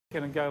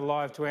Going to go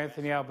live to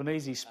Anthony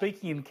Albanese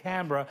speaking in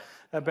Canberra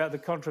about the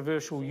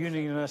controversial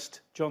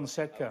unionist John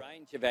Setka. A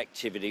range of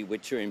activity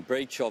which are in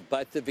breach of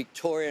both the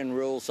Victorian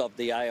rules of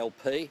the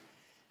ALP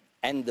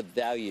and the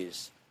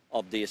values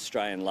of the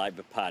Australian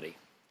Labor Party.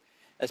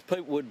 As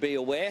people would be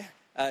aware,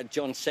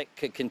 John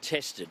Setka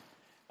contested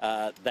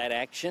that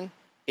action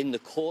in the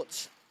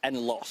courts and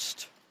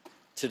lost.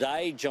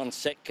 Today, John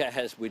Setka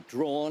has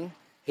withdrawn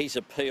his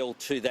appeal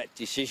to that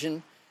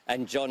decision,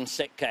 and John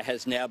Setka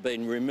has now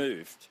been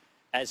removed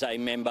as a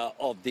member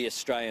of the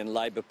Australian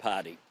Labor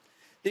Party.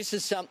 This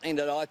is something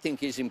that I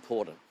think is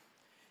important.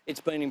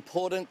 It's been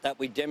important that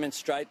we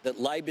demonstrate that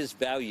Labor's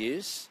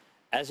values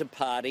as a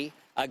party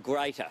are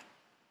greater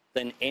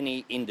than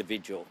any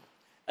individual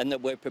and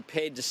that we're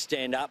prepared to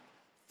stand up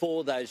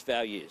for those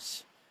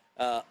values.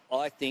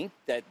 I think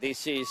that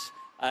this is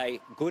a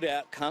good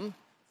outcome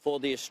for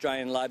the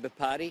Australian Labor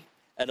Party.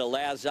 It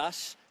allows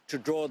us to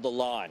draw the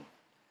line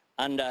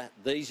under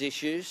these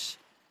issues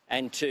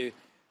and to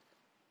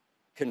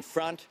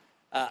confront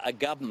a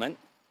government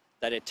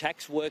that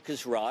attacks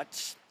workers'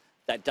 rights,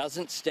 that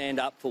doesn't stand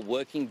up for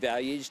working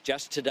values.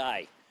 Just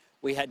today,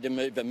 we had to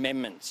move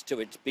amendments to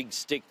its big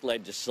stick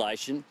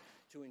legislation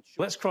to ensure...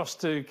 Let's cross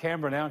to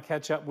Canberra now and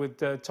catch up with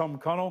Tom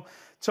Connell.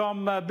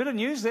 Tom, a bit of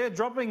news there,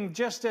 dropping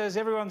just as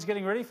everyone's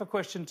getting ready for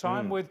question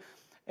time with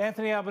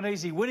Anthony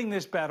Albanese winning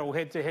this battle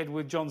head-to-head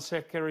with John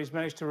Setka. He's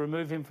managed to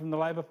remove him from the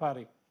Labor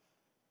Party.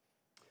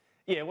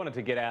 Yeah, I wanted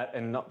to get out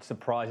and, not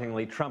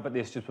surprisingly, trumpet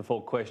this just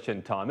before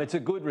question time. It's a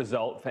good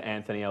result for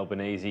Anthony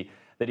Albanese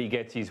that he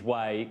gets his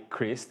way,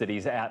 Chris, that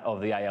he's out of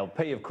the ALP.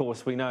 Of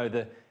course, we know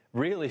the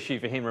real issue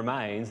for him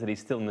remains that he's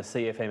still in the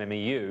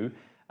CFMMEU,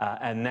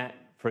 and that,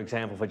 for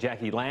example, for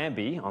Jackie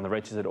Lambie on the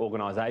Registered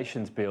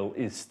Organisations Bill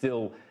is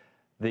still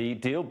the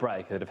deal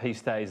breaker, that if he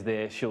stays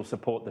there, she'll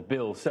support the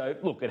bill. So,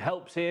 look, it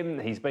helps him.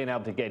 He's been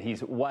able to get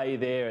his way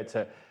there. It's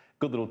a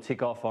good little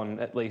tick off on,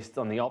 at least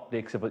on the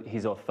optics of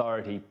his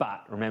authority.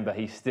 But remember,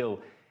 he's still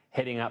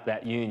heading up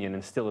that union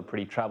and still a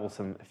pretty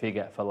troublesome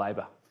figure for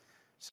Labor.